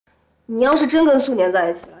你要是真跟素年在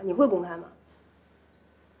一起了，你会公开吗？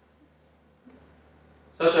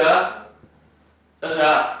小雪，小雪，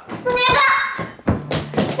素年哥，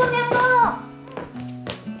素年哥，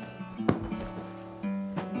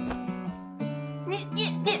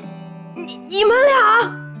你们俩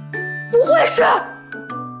不会是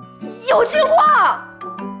有情况？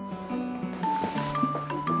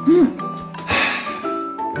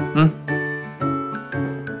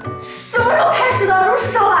什么时候开始的？如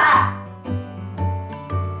实招来。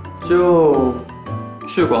就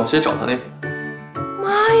去广西找他那天。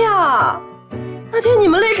妈呀！那天你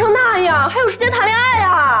们累成那样，还有时间谈恋爱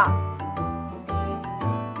啊？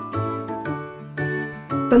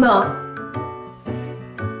等等，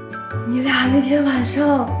你俩那天晚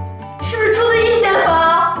上是不是住的一间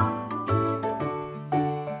房？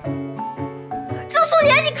郑素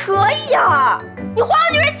年，你可以呀！你花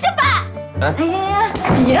个女人700。哎呀，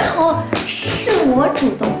别吼，是我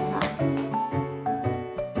主动的。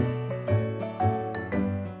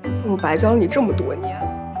我白教你这么多年。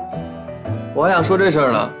我还想说这事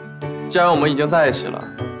儿呢，既然我们已经在一起了，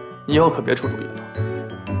你以后可别出主意了。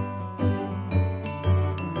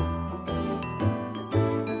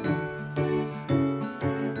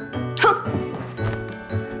哼，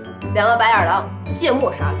两个白眼狼，卸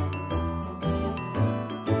磨杀驴。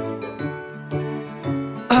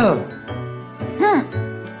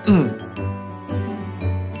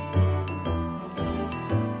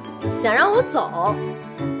想让我走，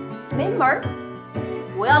没门儿！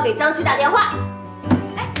我要给张琪打电话。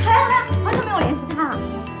哎，好久没有联系他了。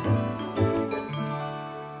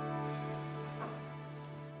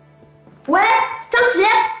喂，张琪。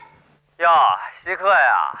哟，稀客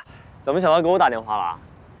呀，怎么想到给我打电话了？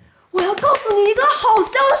我要告诉你一个好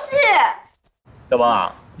消息。怎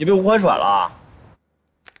么，你被吴怀甩了？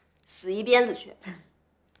死一边子去！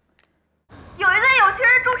有一对有情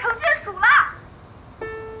人终成眷属了。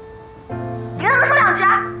你跟他们说2句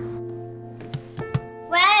啊！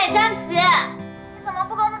喂，张琪，你怎么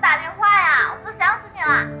不给我们打电话呀？我都想死你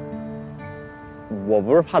了。我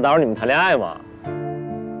不是怕打扰你们谈恋爱吗？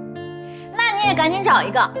那你也赶紧找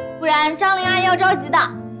一个，不然张玲阿姨要着急的。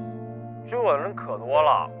追我的人可多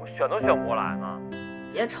了，我选都选不过来呢。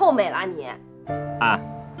别臭美了你！哎，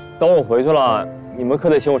等我回去了，你们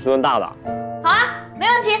可得请我吃顿大的。好啊，没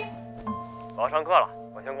问题。我要上课了，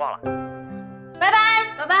我先挂了。拜拜，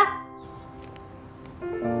拜拜。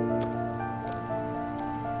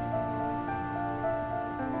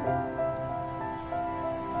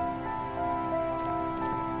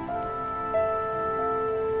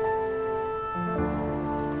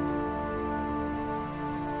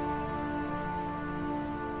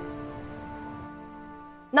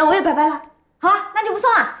那我也拜拜了。好了，那就不送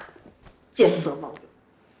了。见色忘友。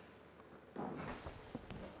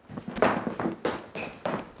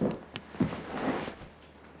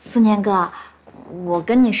素年哥，我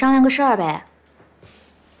跟你商量个事儿呗。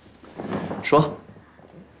说。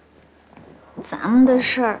咱们的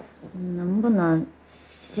事儿能不能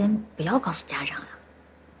先不要告诉家长呀？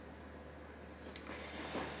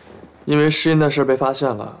因为诗音的事被发现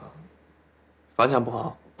了，反响不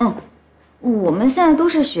好。我们现在都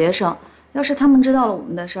是学生，要是他们知道了我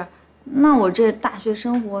们的事儿，那我这大学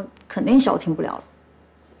生活肯定消停不了了。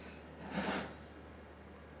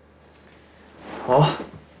好，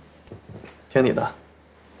听你的。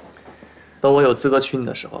等我有资格娶你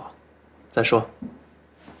的时候，再说。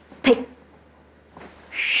呸！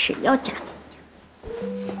谁要嫁给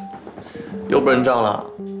你呀？又不认账了，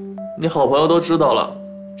你好朋友都知道了，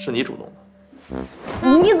是你主动的。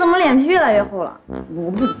你怎么脸皮越来越厚了？我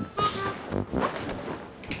不。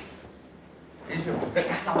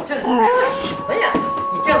老郑，客气什么呀？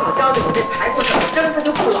你正好教教我这排骨怎么蒸，它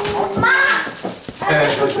就不老。妈，哎，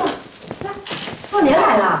小雪，素年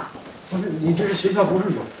来了。不是你这是学校不是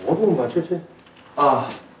有活动吗？这啊，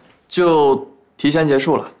就提前结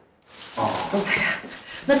束了。哦，哎呀，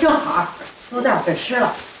那正好都在我这吃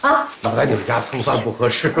了啊。老来你们家蹭饭不合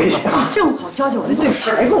适。你正好教教我那对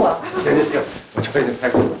排骨啊。行，我教你那排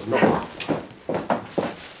骨怎么弄啊。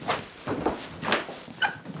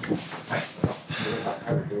哎，打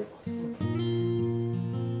开给我。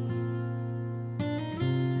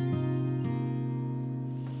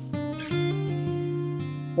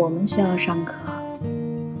我们学校上课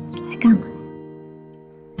来干嘛？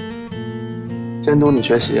监督你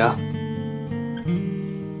学习啊。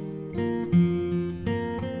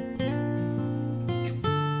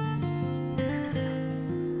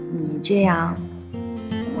你这样，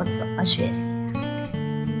我怎么学习？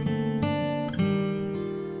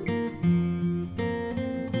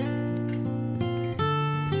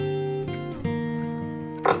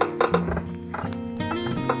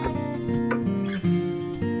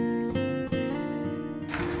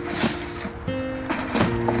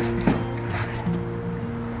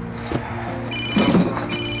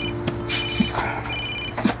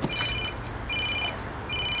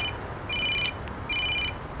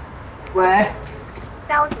喂。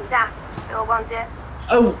下午请假，陪我逛街。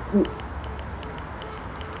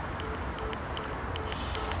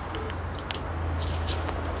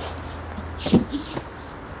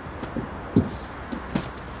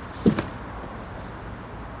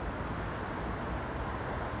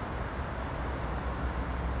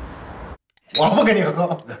我不跟你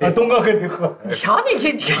喝，东哥跟你喝。瞧你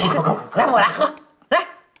这，来，我来喝，来。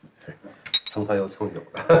蹭饭又蹭酒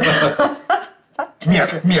的，灭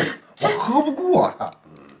着，我喝不过他。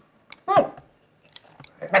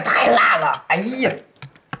那太辣了，哎呀，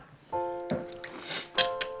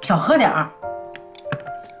少喝点儿。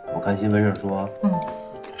我看新闻上说，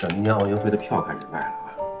这明年奥运会的票开始卖了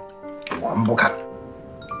啊，我们不看。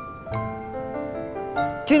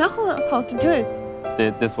Do you know how to do it?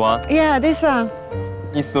 This one? Yeah, this one.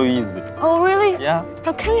 It's so easy. Oh, really? Yeah.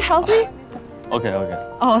 How can you help me? Okay.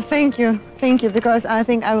 Oh, thank you, because I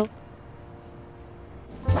think I will.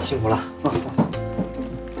 辛苦了。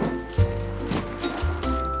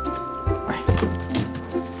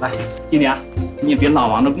来，弟弟啊，你也别老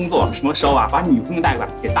忙着工作，什么时候啊，把女朋友带过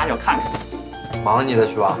来给大家看看。忙你的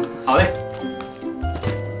去吧。好嘞。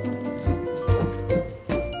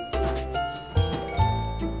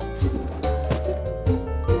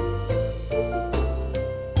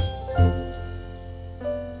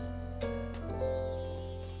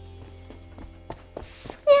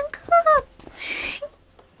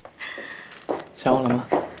想我了吗？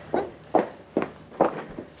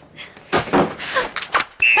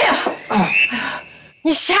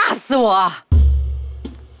你吓死我！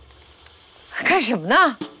干什么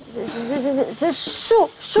呢？这树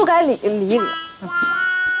该理。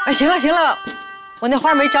哎，行了，我那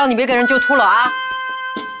花没招，你别给人揪秃了啊！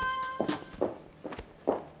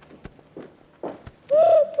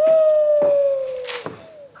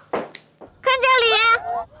看这里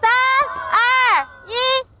，3、2、1，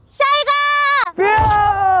下一个！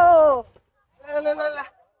来，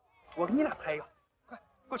我给你俩拍一个，快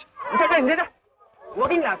过去，你在这儿，我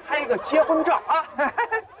给你俩拍一个结婚照啊！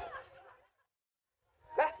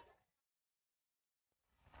来，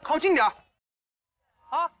靠近点，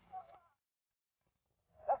啊！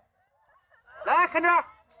来，看这儿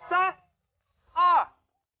，3、2、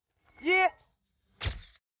1。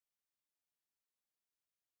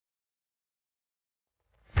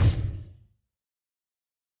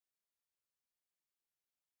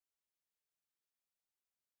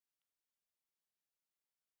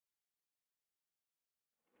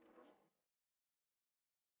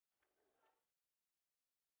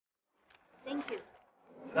Thank you。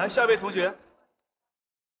来，下一位同学。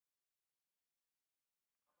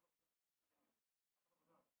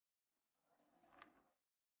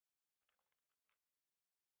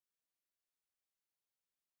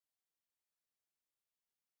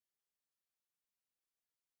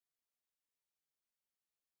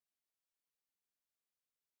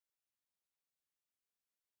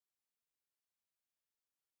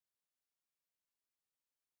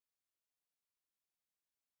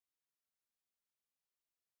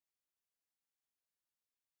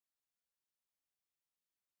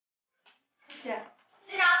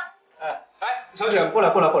队长。哎，小雪，过来。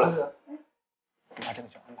你把这个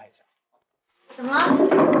角安排一下。怎么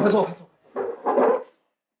了？快坐。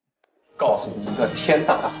告诉你一个天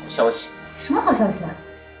大的好消息。什么好消息啊？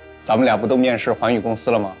咱们俩不都面试环宇公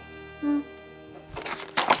司了吗？嗯。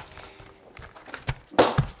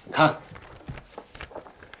你看，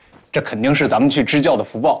这肯定是咱们去支教的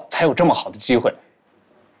福报，才有这么好的机会。